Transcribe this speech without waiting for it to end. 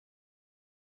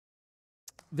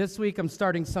This week I'm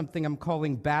starting something I'm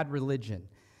calling Bad Religion.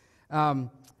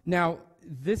 Now,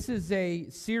 this is a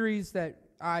series that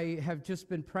I have just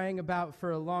been praying about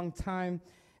for a long time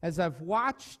as I've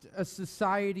watched a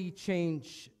society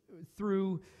change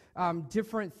through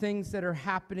different things that are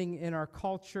happening in our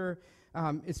culture,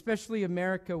 especially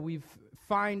America. We've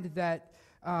find that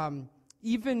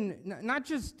even not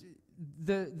just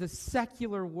the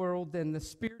secular world and the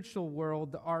spiritual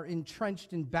world are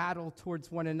entrenched in battle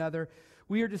towards one another.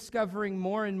 We are discovering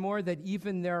more and more that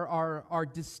even there are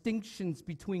distinctions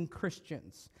between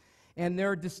Christians. And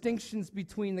there are distinctions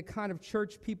between the kind of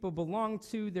church people belong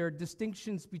to. There are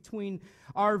distinctions between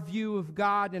our view of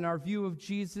God and our view of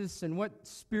Jesus and what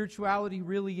spirituality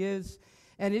really is.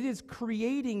 And it is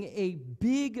creating a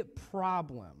big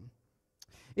problem.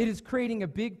 It is creating a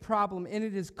big problem, and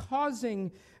it is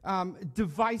causing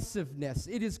divisiveness.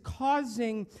 It is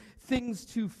causing things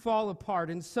to fall apart.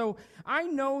 And so I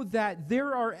know that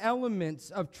there are elements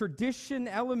of tradition,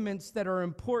 elements that are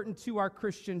important to our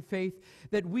Christian faith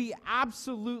that we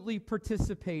absolutely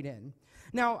participate in.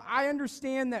 Now, I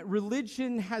understand that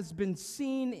religion has been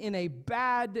seen in a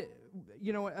bad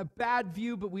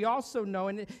view, but we also know,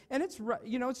 and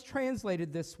it's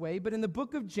translated this way, but in the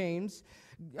book of James,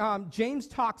 James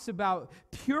talks about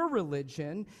pure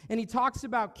religion, and he talks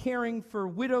about caring for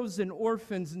widows and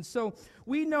orphans. And so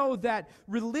we know that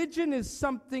religion is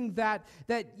something that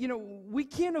we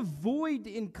can't avoid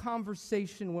in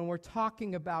conversation when we're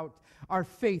talking about our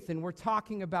faith and we're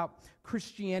talking about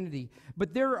Christianity.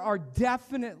 But there are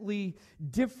definitely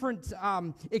different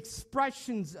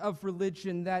expressions of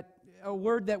religion that a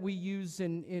word that we use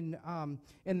in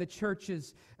the church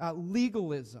is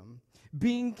legalism.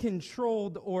 Being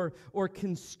controlled or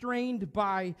constrained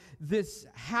by this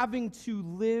having to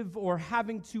live or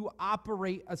having to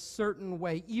operate a certain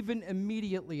way, even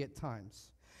immediately at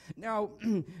times. Now,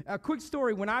 a quick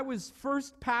story. When I was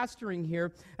first pastoring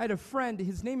here, I had a friend.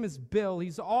 His name is Bill.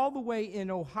 He's all the way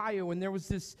in Ohio, and there was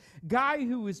this guy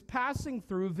who was passing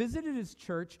through, visited his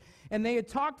church, and they had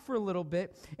talked for a little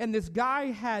bit, and this guy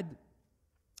had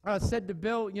said to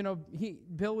Bill,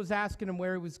 Bill was asking him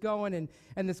where he was going,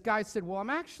 and this guy said, well,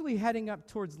 I'm actually heading up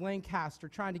towards Lancaster,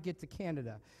 trying to get to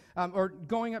Canada, or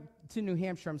going up to New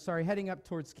Hampshire, heading up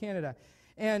towards Canada.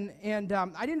 And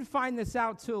I didn't find this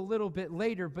out till a little bit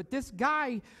later, but this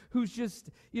guy who's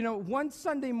just, one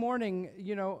Sunday morning,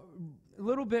 a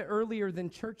little bit earlier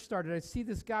than church started, I see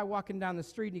this guy walking down the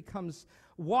street, and he comes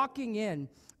walking in.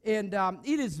 And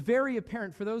it is very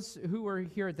apparent, for those who were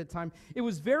here at the time, it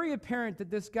was very apparent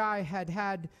that this guy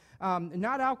had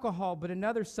not alcohol, but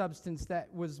another substance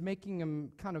that was making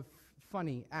him kind of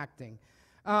funny acting.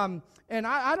 And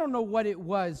I don't know what it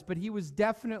was, but he was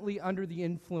definitely under the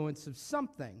influence of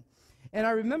something. And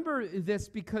I remember this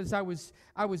because I was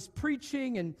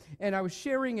preaching and I was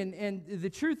sharing, and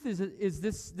the truth is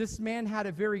this man had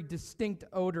a very distinct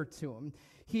odor to him.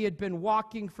 He had been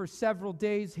walking for several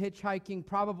days, hitchhiking,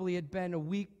 probably had been a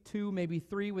week, 2, maybe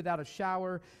 3 without a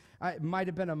shower. It might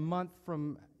have been a month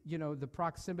from, the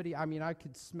proximity. I mean, I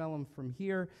could smell him from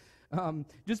here.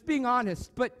 Just being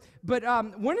honest. But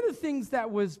one of the things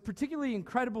that was particularly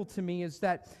incredible to me is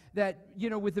that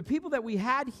with the people that we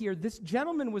had here, this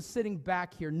gentleman was sitting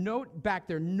back there,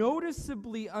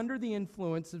 noticeably under the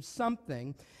influence of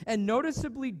something, and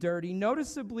noticeably dirty,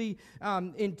 noticeably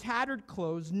in tattered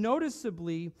clothes,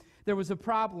 noticeably there was a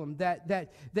problem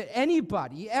that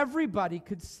everybody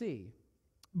could see.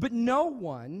 But no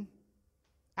one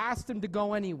asked him to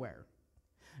go anywhere.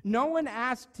 No one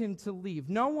asked him to leave.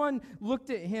 No one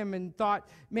looked at him and thought,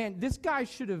 man, this guy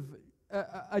should have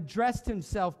addressed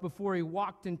himself before he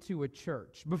walked into a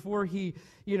church, before he,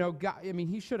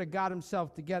 he should have got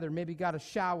himself together, maybe got a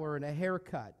shower and a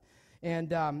haircut,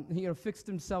 and, fixed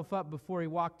himself up before he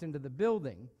walked into the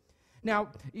building. Now,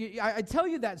 I tell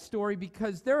you that story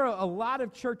because there are a lot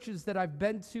of churches that I've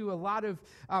been to, a lot of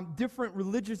different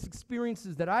religious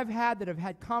experiences that I've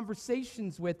had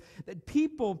conversations with, that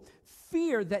people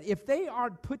fear that if they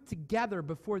aren't put together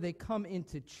before they come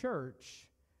into church,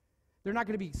 they're not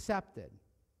going to be accepted.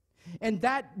 And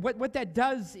that what that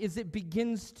does is it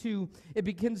begins to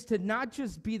not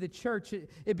just be the church,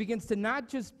 it begins to not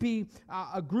just be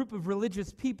a group of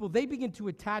religious people. They begin to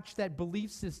attach that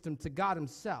belief system to God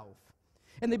himself.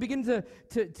 And they begin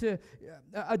to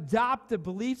adopt a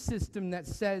belief system that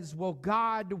says, well,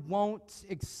 God won't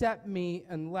accept me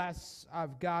unless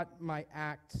I've got my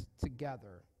act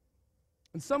together.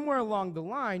 And somewhere along the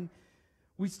line,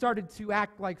 we started to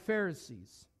act like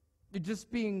Pharisees.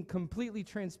 Just being completely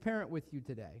transparent with you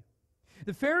today.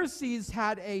 The Pharisees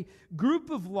had a group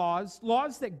of laws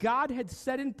that God had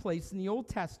set in place in the Old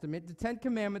Testament, the Ten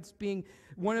Commandments being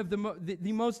one of the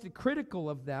most critical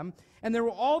of them. And there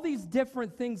were all these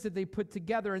different things that they put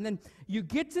together. And then you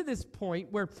get to this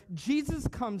point where Jesus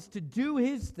comes to do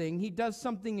his thing. He does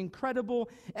something incredible.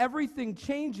 Everything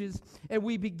changes. And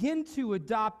we begin to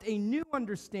adopt a new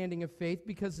understanding of faith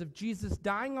because of Jesus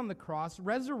dying on the cross,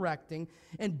 resurrecting,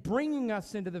 and bringing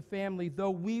us into the family,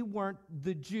 though we weren't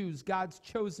the Jews, God's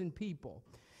chosen people.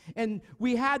 And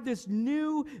we had this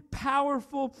new,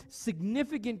 powerful,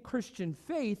 significant Christian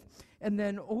faith. And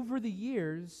then over the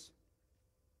years,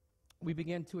 we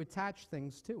began to attach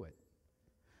things to it.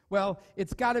 Well,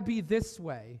 it's got to be this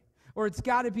way, or it's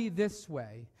got to be this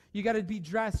way. You got to be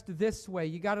dressed this way.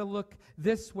 You got to look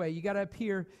this way. You got to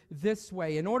appear this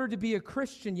way. In order to be a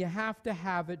Christian, you have to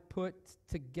have it put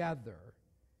together.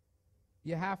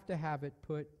 You have to have it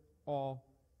put all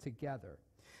together.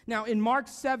 Now, in Mark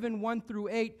 7, 1 through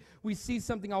 8, we see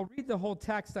something. I'll read the whole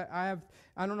text. I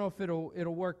don't know if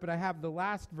it'll work, but I have the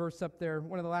last verse up there,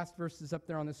 one of the last verses up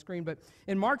there on the screen. But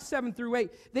in Mark 7 through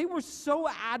 8, they were so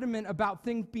adamant about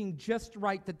things being just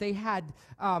right that they had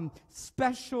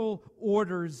special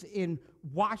orders in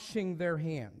washing their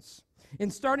hands.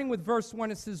 And starting with verse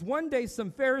 1, it says, "One day some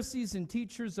Pharisees and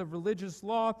teachers of religious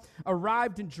law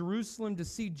arrived in Jerusalem to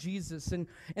see Jesus, and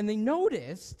they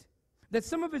noticed that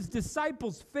some of his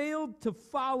disciples failed to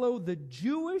follow the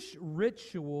Jewish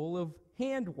ritual of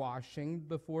hand washing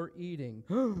before eating."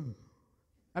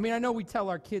 I mean, I know we tell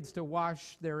our kids to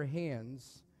wash their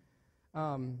hands.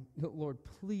 Lord,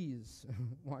 please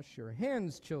wash your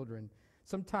hands, children.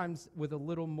 Sometimes with a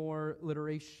little more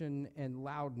alliteration and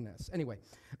loudness. Anyway,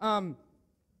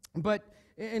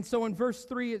 and so in verse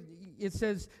 3, it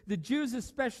says, "The Jews,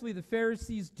 especially the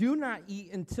Pharisees, do not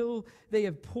eat until they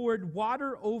have poured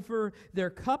water over their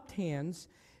cupped hands,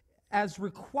 as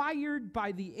required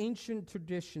by the ancient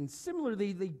tradition.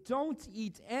 Similarly, they don't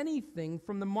eat anything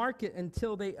from the market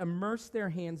until they immerse their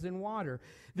hands in water.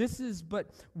 This is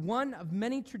but one of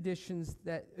many traditions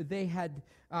that they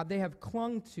have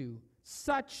clung to,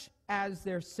 such as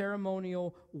their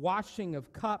ceremonial washing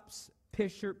of cups,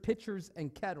 pitchers,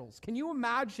 and kettles." Can you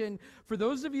imagine, for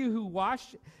those of you who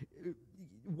wash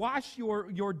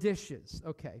your dishes?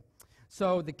 Okay.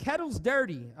 So the kettle's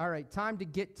dirty. All right, time to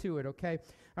get to it, okay?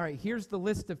 All right, here's the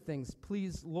list of things.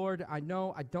 Please, Lord, I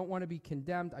know I don't want to be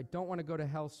condemned. I don't want to go to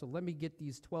hell, so let me get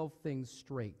these 12 things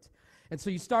straight. And so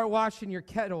you start washing your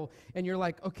kettle, and you're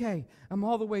like, okay, I'm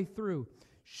all the way through.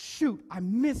 Shoot, I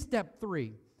missed step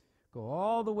 3. Go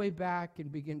all the way back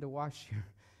and begin to wash your...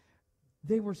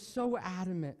 They were so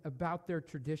adamant about their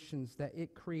traditions that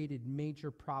it created major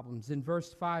problems. In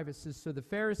verse 5, it says, "So the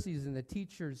Pharisees and the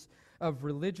teachers of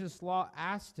religious law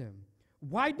asked him,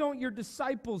 'Why don't your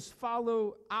disciples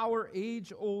follow our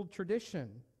age-old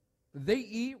tradition? They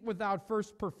eat without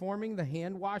first performing the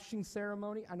hand-washing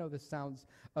ceremony.'" I know this sounds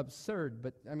absurd,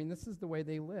 but I mean, this is the way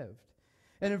they lived.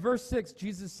 And in verse 6,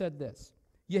 Jesus said this,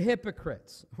 "You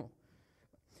hypocrites."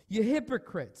 "You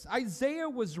hypocrites, Isaiah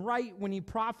was right when he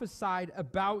prophesied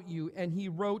about you, and he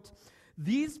wrote,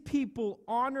 'These people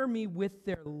honor me with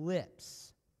their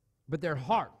lips, but their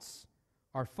hearts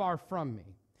are far from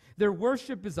me. Their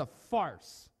worship is a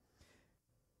farce,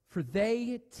 for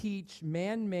they teach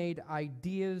man-made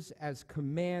ideas as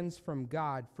commands from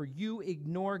God. For you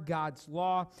ignore God's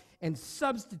law and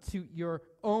substitute your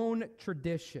own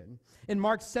tradition.'" In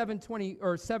Mark 7:20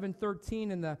 or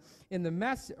 7:13 in the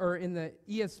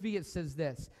ESV, it says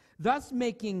this, "Thus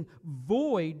making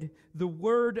void the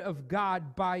word of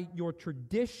God by your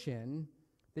tradition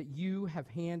that you have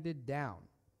handed down."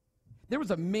 There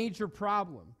was a major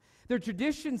problem. Their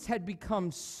traditions had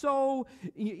become so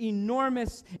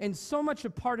enormous and so much a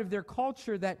part of their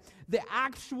culture that the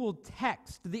actual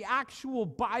text, the actual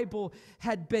Bible,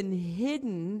 had been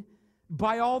hidden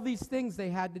by all these things they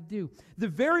had to do. The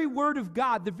very Word of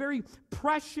God, the very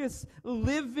precious,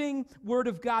 living Word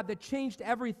of God that changed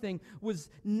everything, was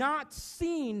not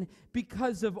seen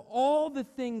because of all the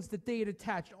things that they had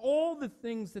attached, all the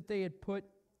things that they had put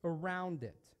around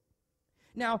it.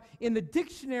 Now, in the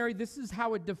dictionary, this is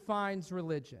how it defines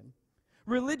religion.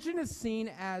 Religion is seen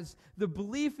as the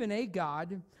belief in a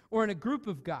God or in a group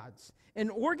of gods, an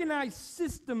organized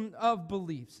system of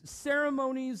beliefs,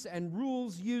 ceremonies, and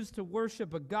rules used to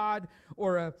worship a god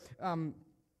or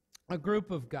a group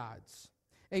of gods.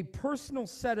 A personal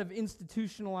set of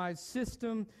institutionalized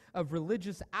system of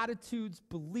religious attitudes,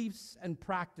 beliefs, and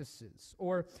practices,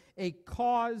 or a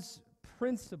cause,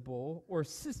 principle, or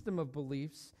system of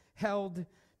beliefs held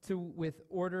to with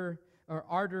order or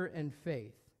ardor and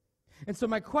faith. And so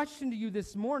my question to you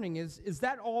this morning is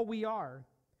that all we are?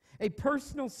 a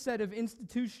personal set of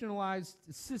institutionalized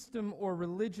system or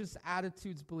religious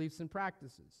attitudes, beliefs, and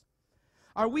practices?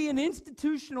 Are we an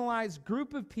institutionalized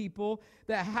group of people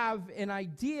that have an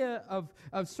idea of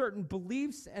certain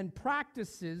beliefs and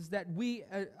practices that we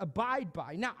abide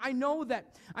by? Now, I know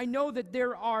that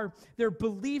there are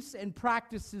beliefs and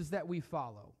practices that we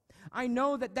follow. I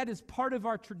know that that is part of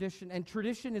our tradition, and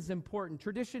tradition is important.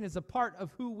 Tradition is a part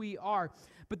of who we are.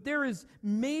 But there is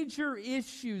major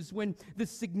issues when the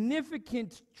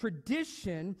significant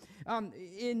tradition,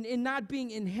 in not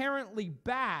being inherently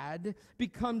bad,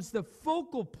 becomes the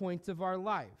focal point of our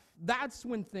life. That's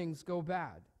when things go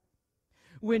bad.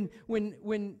 When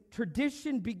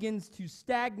tradition begins to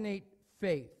stagnate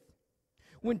faith.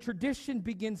 When tradition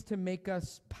begins to make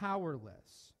us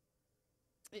powerless.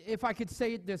 If I could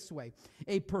say it this way,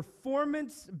 a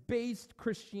performance-based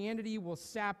Christianity will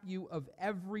sap you of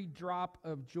every drop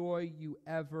of joy you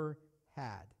ever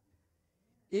had.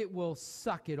 It will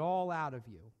suck it all out of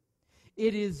you.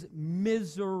 It is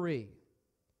misery.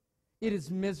 It is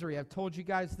misery. I've told you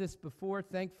guys this before.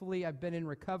 Thankfully, I've been in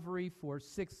recovery for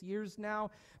 6 years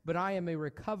now, but I am a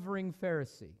recovering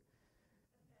Pharisee.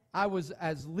 I was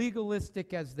as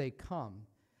legalistic as they come.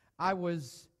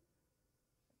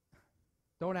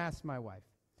 Don't ask my wife.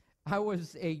 I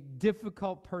was a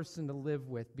difficult person to live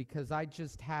with because I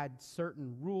just had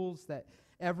certain rules that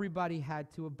everybody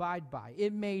had to abide by.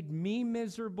 It made me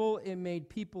miserable. It made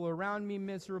people around me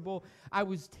miserable. I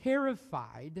was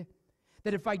terrified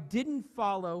that if I didn't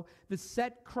follow the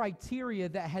set criteria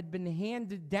that had been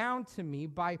handed down to me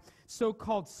by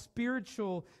so-called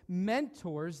spiritual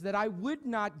mentors, that I would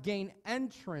not gain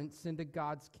entrance into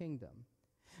God's kingdom,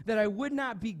 that I would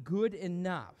not be good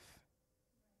enough.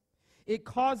 It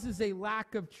causes a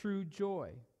lack of true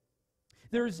joy.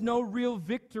 There is no real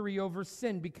victory over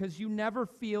sin because you never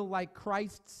feel like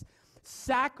Christ's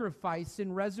sacrifice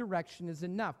and resurrection is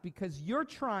enough because you're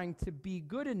trying to be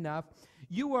good enough.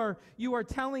 You are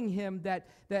telling him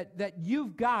that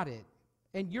you've got it,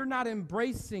 and you're not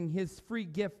embracing his free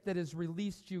gift that has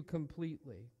released you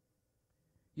completely.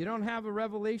 You don't have a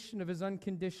revelation of his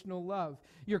unconditional love.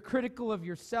 You're critical of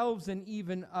yourselves and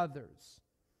even others.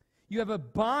 You have a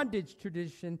bondage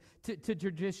tradition to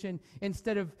tradition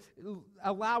instead of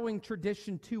allowing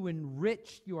tradition to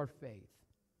enrich your faith.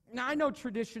 Now, I know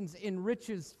traditions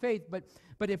enriches faith,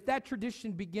 but if that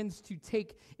tradition begins to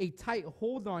take a tight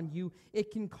hold on you,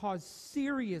 it can cause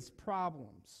serious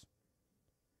problems.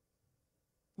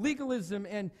 Legalism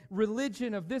and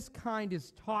religion of this kind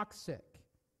is toxic.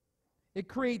 It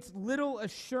creates little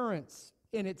assurance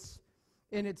in its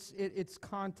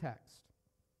context.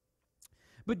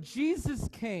 But Jesus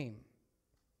came.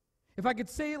 If I could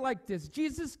say it like this,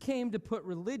 Jesus came to put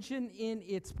religion in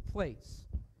its place.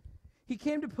 He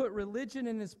came to put religion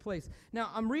in its place.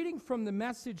 Now, I'm reading from the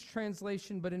Message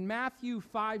translation, but in Matthew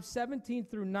 5:17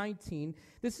 through 19,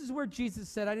 this is where Jesus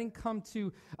said, I didn't come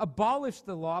to abolish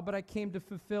the law, but I came to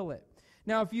fulfill it.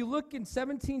 Now, if you look in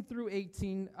 17 through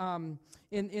 18,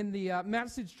 in the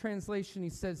Message translation, he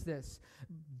says this,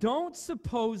 don't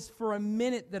suppose for a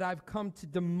minute that I've come to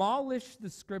demolish the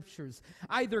Scriptures,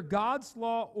 either God's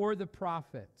law or the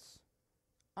prophets.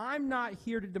 I'm not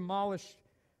here to demolish,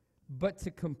 but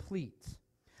to complete.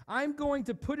 I'm going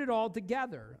to put it all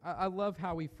together. I love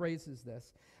how he phrases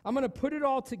this. I'm going to put it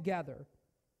all together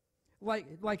like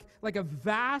a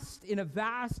vast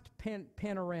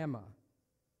panorama.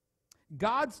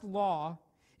 God's law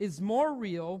is more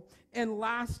real and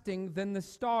lasting than the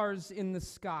stars in the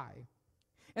sky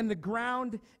and the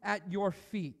ground at your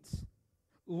feet.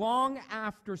 Long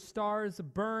after stars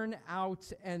burn out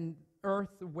and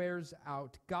earth wears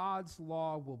out, God's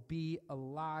law will be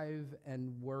alive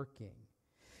and working.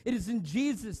 It is in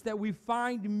Jesus that we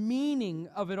find meaning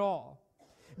of it all.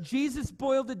 Jesus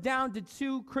boiled it down to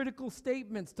two critical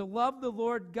statements: to love the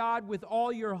Lord God with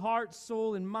all your heart,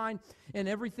 soul, and mind, and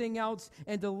everything else,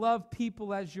 and to love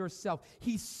people as yourself.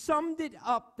 He summed it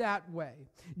up that way.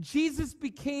 Jesus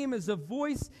became as a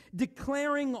voice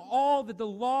declaring all that the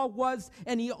law was,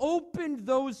 and he opened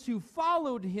those who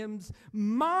followed him's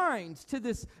minds to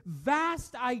this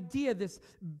vast idea, this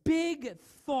big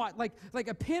thought. Like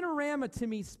a panorama to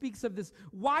me speaks of this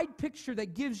wide picture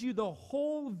that gives you the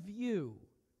whole view.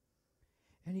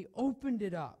 And he opened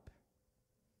it up.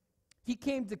 He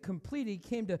came to complete it. He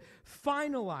came to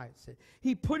finalize it.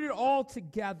 He put it all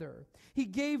together. He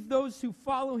gave those who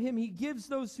follow him, he gives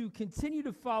those who continue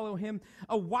to follow him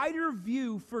a wider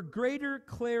view for greater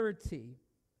clarity.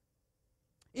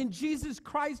 In Jesus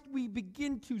Christ, we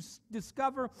begin to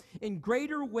discover in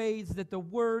greater ways that the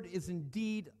Word is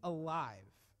indeed alive.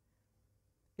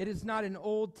 It is not an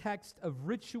old text of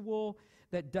ritual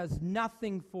that does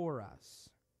nothing for us.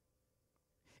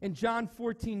 In John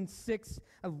 14:6,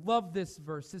 I love this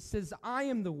verse. It says, I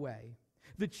am the way,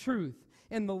 the truth,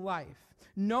 and the life.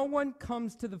 No one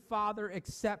comes to the Father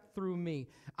except through me.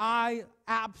 I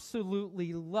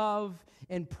absolutely love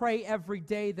and pray every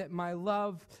day that my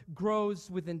love grows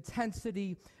with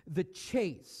intensity, the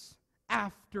chase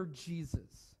after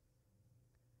Jesus.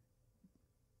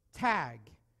 Tag.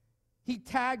 He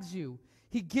tags you.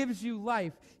 He gives you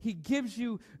life. He gives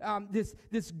you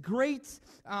this great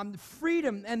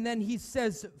freedom. And then he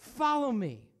says, follow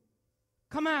me.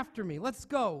 Come after me. Let's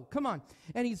go. Come on.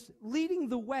 And he's leading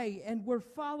the way, and we're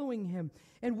following him.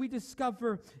 And we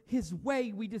discover his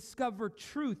way. We discover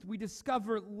truth. We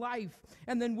discover life.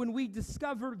 And then when we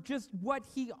discover just what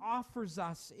he offers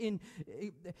us in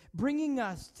bringing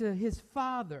us to his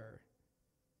Father,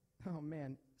 oh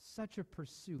man, such a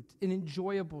pursuit, an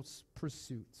enjoyable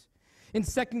pursuit. In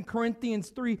 2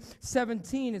 Corinthians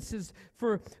 3:17, it says,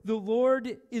 for the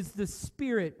Lord is the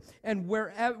Spirit, and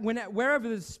wherever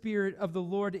the Spirit of the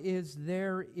Lord is,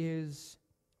 there is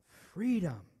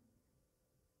freedom.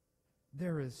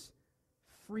 There is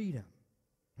freedom.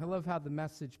 I love how the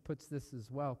Message puts this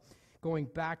as well. Going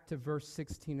back to verse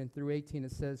 16 and through 18,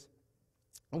 it says,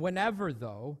 whenever,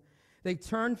 though, they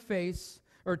turn face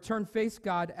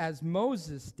God as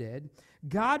Moses did,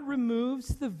 God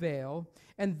removes the veil,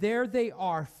 and there they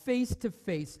are, face to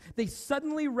face. They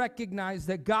suddenly recognize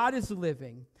that God is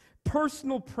living,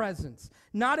 personal presence,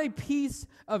 not a piece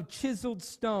of chiseled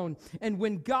stone. And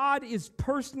when God is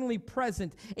personally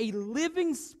present, a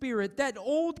living spirit, that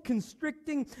old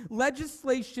constricting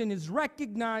legislation is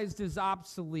recognized as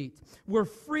obsolete. We're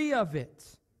free of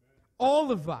it,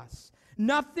 all of us.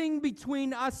 Nothing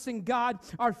between us and God.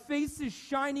 Our faces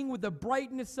shining with the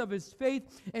brightness of his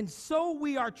faith, and so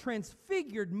we are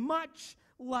transfigured much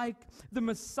like the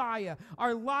Messiah.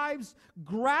 Our lives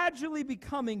gradually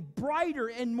becoming brighter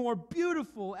and more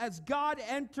beautiful as God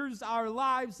enters our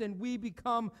lives and we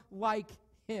become like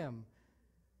him.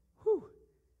 Whew.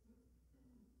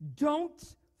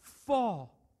 Don't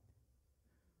fall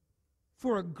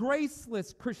for a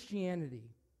graceless Christianity.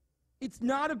 It's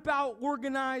not about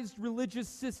organized religious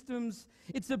systems.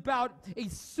 It's about a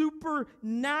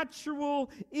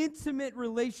supernatural, intimate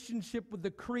relationship with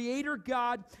the Creator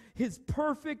God, his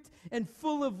perfect and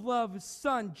full of love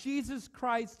Son, Jesus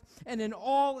Christ, and an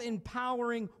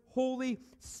all-empowering Holy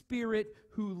Spirit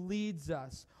who leads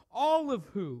us, all of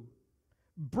who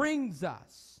brings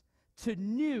us to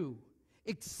new,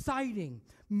 exciting,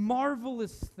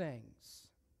 marvelous things.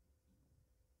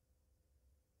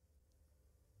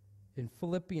 In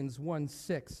Philippians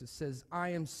 1:6, it says, I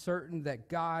am certain that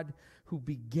God, who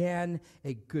began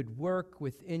a good work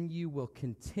within you, will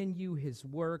continue his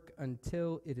work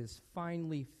until it is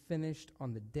finally finished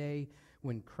on the day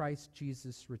when Christ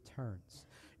Jesus returns.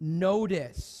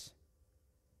 Notice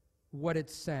what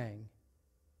it's saying.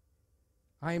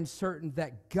 I am certain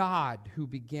that God, who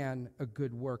began a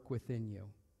good work within you.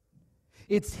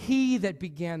 It's he that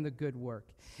began the good work.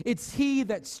 It's he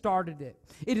that started it.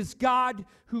 It is God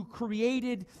who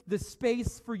created the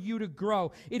space for you to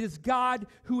grow. It is God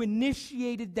who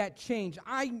initiated that change.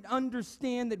 I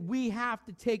understand that we have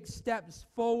to take steps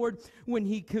forward when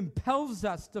he compels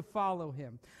us to follow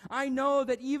him. I know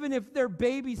that even if they're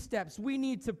baby steps, we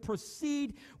need to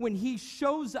proceed when he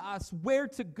shows us where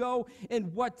to go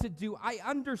and what to do. I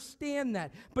understand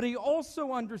that, but I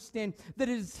also understand that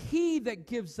it is he that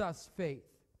gives us faith.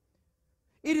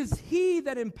 It is he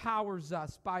that empowers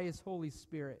us by his Holy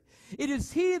Spirit. It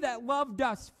is he that loved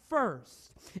us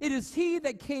first. It is he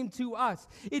that came to us.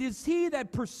 It is he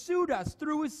that pursued us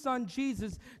through his Son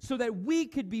Jesus so that we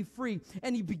could be free.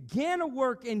 And he began a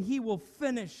work and he will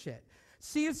finish it.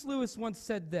 C.S. Lewis once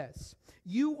said this,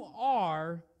 you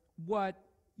are what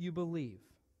you believe.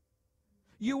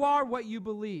 You are what you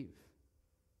believe.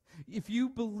 If you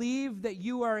believe that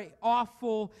you are an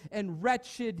awful and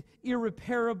wretched,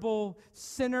 irreparable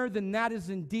sinner, then that is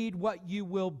indeed what you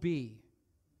will be.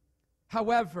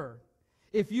 However,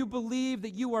 if you believe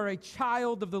that you are a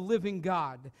child of the living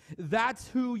God, that's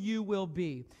who you will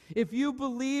be. If you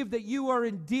believe that you are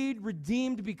indeed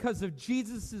redeemed because of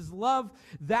Jesus' love,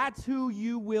 that's who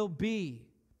you will be.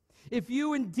 If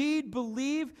you indeed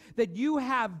believe that you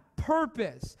have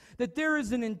purpose, that there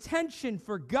is an intention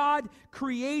for God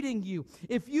creating you,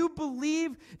 if you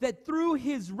believe that through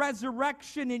his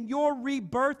resurrection and your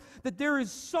rebirth, that there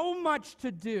is so much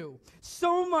to do,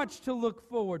 so much to look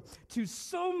forward to,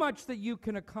 so much that you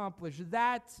can accomplish,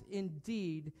 that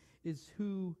indeed is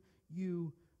who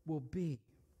you will be.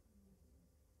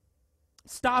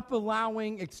 Stop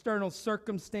allowing external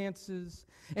circumstances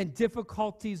and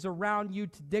difficulties around you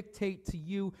to dictate to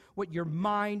you what your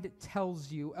mind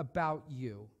tells you about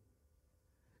you.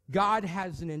 God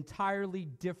has an entirely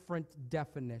different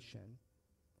definition.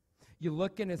 You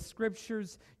look in His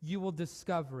scriptures, you will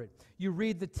discover it. You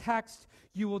read the text,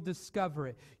 you will discover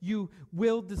it. You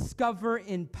will discover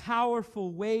in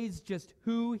powerful ways just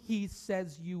who He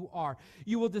says you are.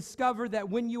 You will discover that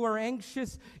when you are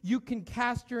anxious, you can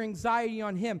cast your anxiety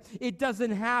on Him. It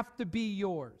doesn't have to be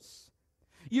yours.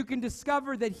 You can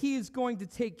discover that He is going to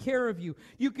take care of you.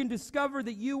 You can discover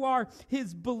that you are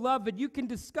His beloved. You can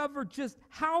discover just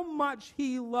how much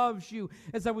He loves you.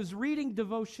 As I was reading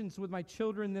devotions with my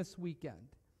children this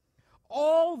weekend,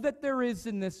 all that there is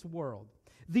in this world,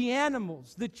 the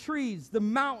animals, the trees, the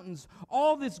mountains,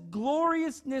 all this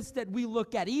gloriousness that we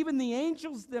look at, even the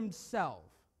angels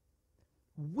themselves,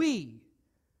 we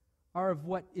are of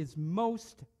what is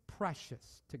most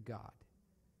precious to God.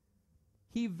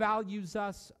 He values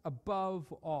us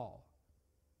above all.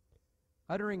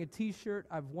 Uttering a t-shirt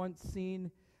I've once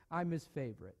seen, I'm His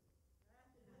favorite.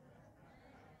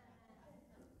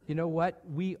 You know what?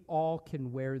 We all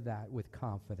can wear that with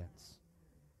confidence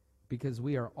because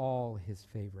we are all His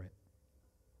favorite.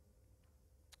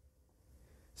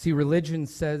 See, religion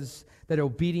says that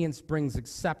obedience brings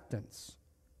acceptance.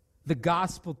 The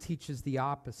gospel teaches the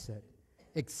opposite.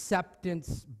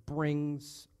 Acceptance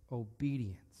brings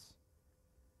obedience.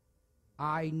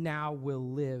 I now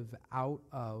will live out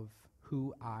of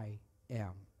who I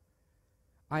am.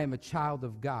 I am a child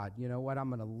of God. You know what? I'm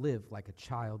going to live like a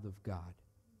child of God.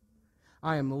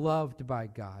 I am loved by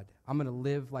God. I'm going to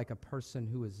live like a person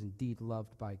who is indeed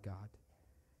loved by God.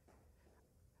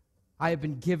 I have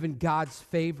been given God's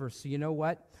favor, so you know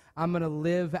what? I'm going to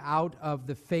live out of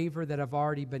the favor that I've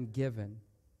already been given.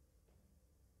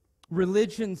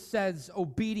 Religion says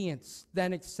obedience,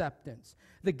 then acceptance.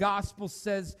 The gospel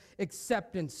says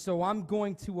acceptance, so I'm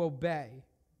going to obey.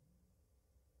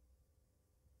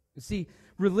 You see,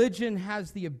 religion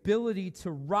has the ability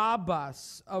to rob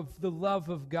us of the love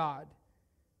of God.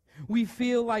 We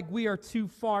feel like we are too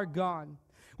far gone.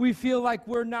 We feel like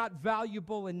we're not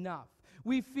valuable enough.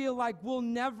 We feel like we'll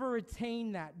never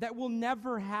attain that we'll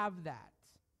never have that.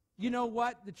 You know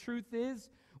what the truth is?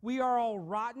 We are all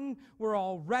rotten, we're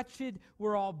all wretched,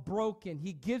 we're all broken.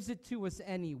 He gives it to us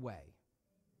anyway.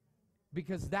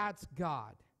 Because that's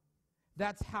God.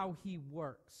 That's how He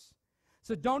works.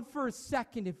 So don't for a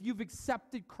second, if you've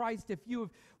accepted Christ, if you have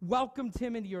welcomed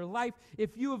Him into your life,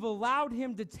 if you have allowed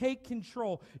Him to take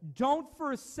control, don't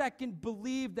for a second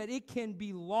believe that it can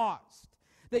be lost.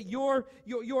 That your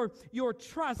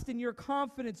trust and your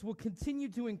confidence will continue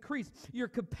to increase. Your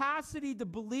capacity to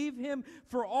believe Him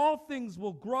for all things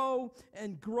will grow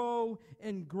and grow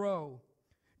and grow.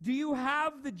 Do you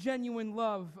have the genuine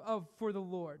love for the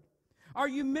Lord? Are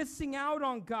you missing out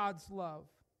on God's love?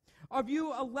 Have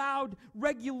you allowed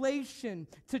regulation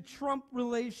to trump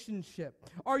relationship?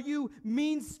 Are you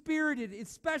mean-spirited,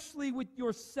 especially with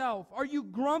yourself? Are you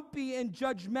grumpy and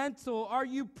judgmental? Are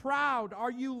you proud? Are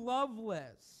you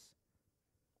loveless?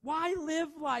 Why live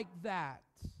like that?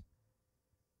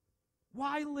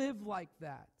 Why live like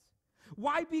that?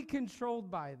 Why be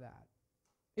controlled by that?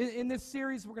 In this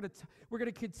series, we're going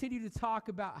to continue to talk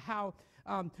about how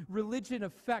religion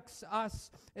affects us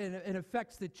and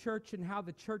affects the church and how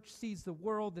the church sees the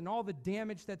world and all the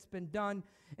damage that's been done.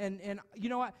 And you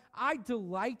know what? I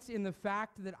delight in the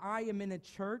fact that I am in a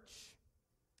church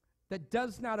that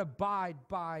does not abide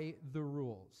by the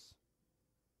rules.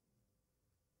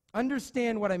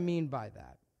 Understand what I mean by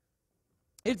that.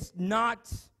 It's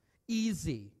not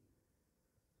easy.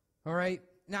 All right?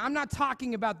 Now, I'm not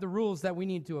talking about the rules that we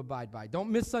need to abide by. Don't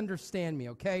misunderstand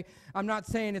me, okay? I'm not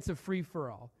saying it's a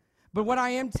free-for-all. But what I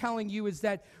am telling you is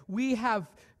that we have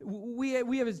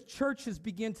as churches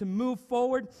begin to move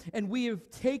forward, and we have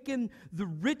taken the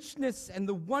richness and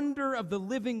the wonder of the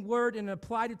living word and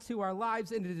applied it to our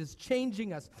lives, and it is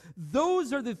changing us.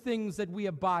 Those are the things that we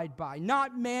abide by,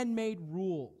 not man-made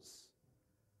rules.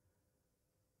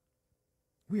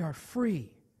 We are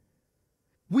free.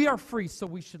 We are free, so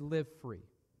we should live free.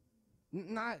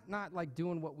 Not like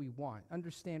doing what we want.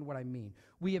 Understand what I mean.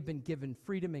 We have been given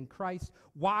freedom in Christ.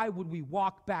 Why would we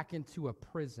walk back into a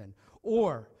prison?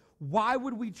 Or why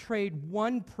would we trade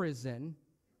one prison,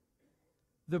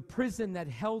 the prison that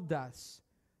held us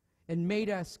and made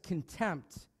us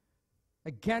contempt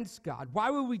against God?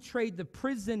 Why would we trade the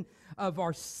prison of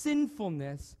our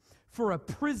sinfulness for a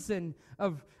prison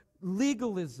of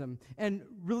legalism and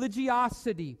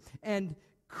religiosity and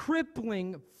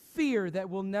crippling fear that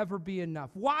will never be enough?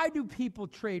 Why do people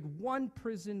trade one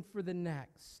prison for the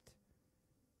next?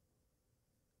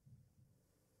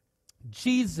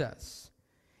 Jesus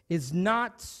is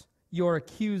not your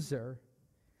accuser.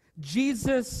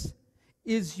 Jesus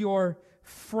is your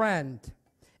friend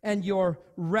and your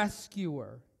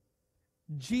rescuer.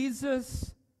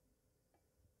 Jesus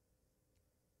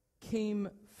came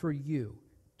for you.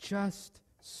 Just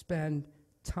spend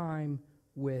time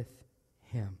with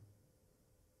him.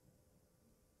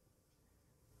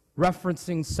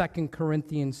 Referencing 2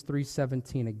 Corinthians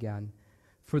 3:17 again.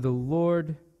 For the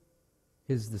Lord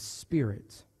is the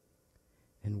Spirit,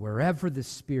 and wherever the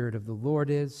Spirit of the Lord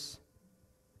is,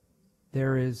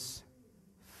 there is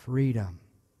freedom.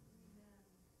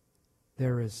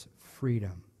 There is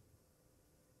freedom.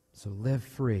 So live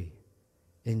free.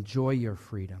 Enjoy your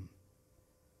freedom.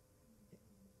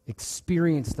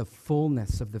 Experience the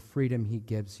fullness of the freedom he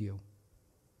gives you.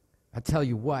 I tell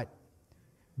you what,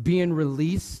 being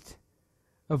released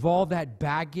of all that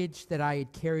baggage that I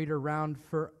had carried around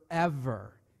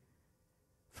forever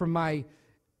from my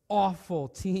awful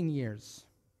teen years,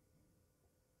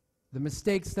 the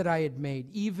mistakes that I had made,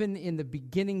 even in the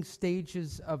beginning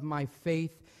stages of my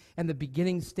faith and the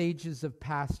beginning stages of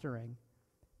pastoring,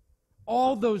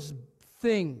 all those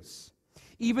things,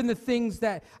 even the things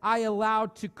that I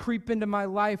allowed to creep into my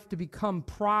life to become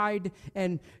pride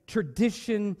and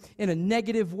tradition in a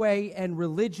negative way and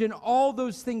religion, all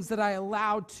those things that I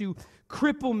allowed to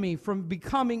cripple me from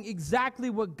becoming exactly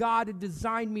what God had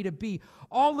designed me to be,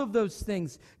 all of those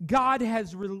things God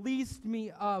has released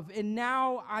me of, and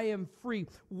now I am free.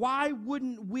 Why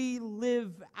wouldn't we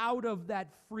live out of that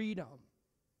freedom?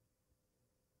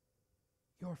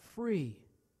 You're free.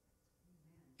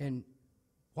 And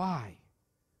why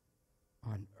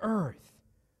on earth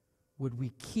would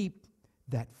we keep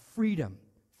that freedom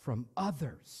from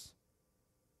others?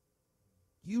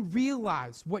 You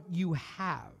realize what you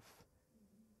have.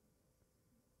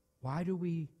 Why do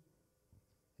we,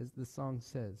 as the song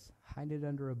says, hide it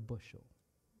under a bushel?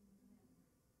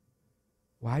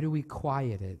 Why do we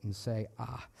quiet it and say,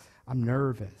 I'm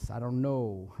nervous, I don't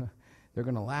know, they're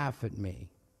going to laugh at me?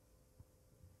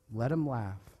 Let them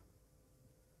laugh.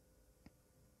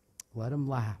 Let them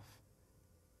laugh.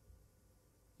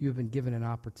 You have been given an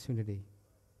opportunity.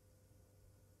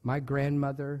 My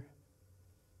grandmother,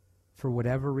 for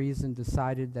whatever reason,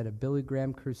 decided that a Billy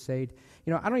Graham crusade,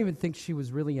 I don't even think she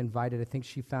was really invited. I think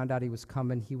she found out he was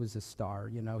coming. He was a star.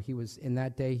 He was, in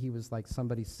that day, he was like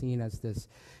somebody seen as this,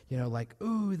 like,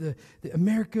 ooh, the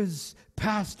America's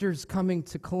pastor's coming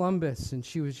to Columbus. And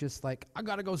she was just like, I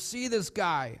got to go see this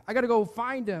guy. I got to go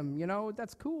find him.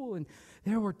 That's cool. And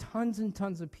there were tons and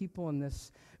tons of people in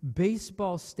this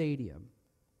baseball stadium.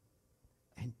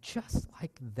 And just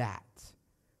like that,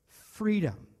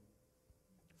 freedom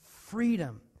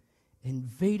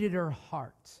invaded her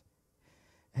heart.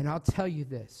 And I'll tell you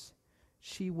this,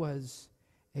 she was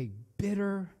a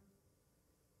bitter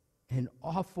and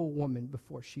awful woman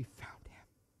before she found him.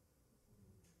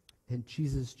 And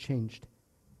Jesus changed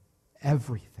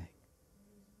everything.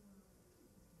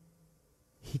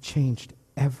 He changed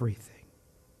everything.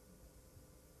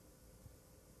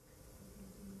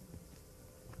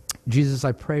 Jesus,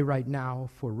 I pray right now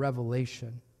for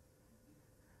revelation.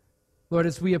 Lord,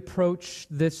 as we approach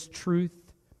this truth,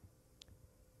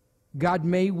 God,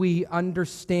 may we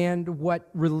understand what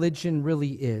religion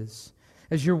really is.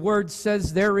 As your word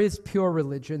says, there is pure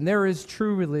religion. There is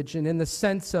true religion in the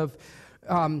sense of,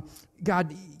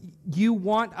 God, you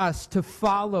want us to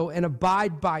follow and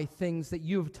abide by things that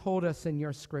you have told us in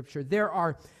your scripture. There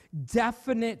are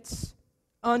definite,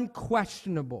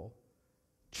 unquestionable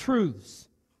truths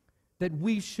that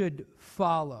we should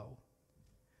follow,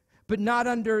 but not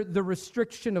under the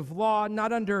restriction of law,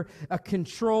 not under a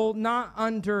control, not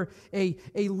under a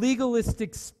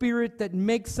legalistic spirit that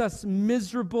makes us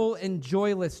miserable and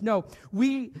joyless. No,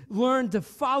 we learn to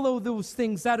follow those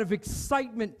things out of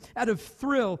excitement, out of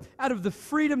thrill, out of the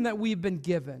freedom that we've been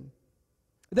given,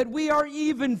 that we are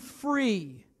even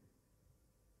free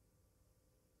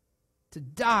to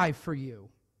die for you.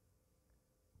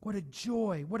 What a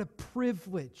joy, what a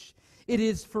privilege it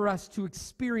is for us to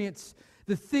experience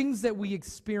the things that we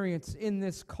experience in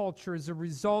this culture as a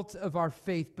result of our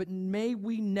faith. But may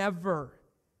we never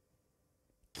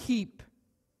keep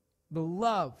the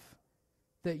love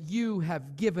that you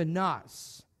have given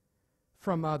us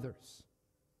from others.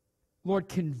 Lord,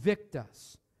 convict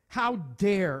us. How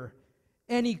dare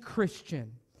any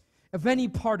Christian of any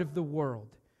part of the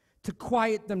world to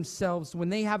quiet themselves when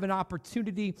they have an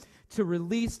opportunity to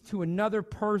release to another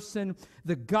person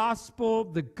the gospel,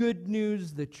 the good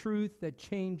news, the truth that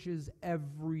changes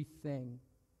everything,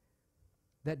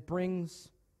 that brings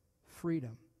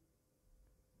freedom.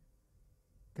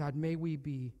 God, may we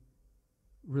be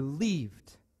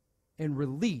relieved and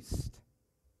released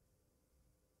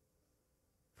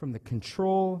from the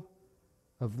control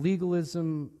of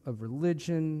legalism, of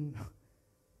religion,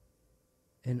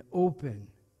 and open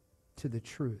to the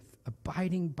truth,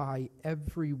 abiding by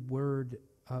every word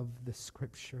of the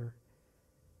Scripture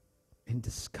and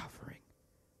discovering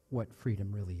what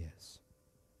freedom really is.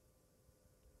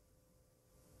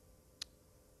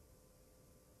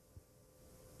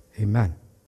 Amen.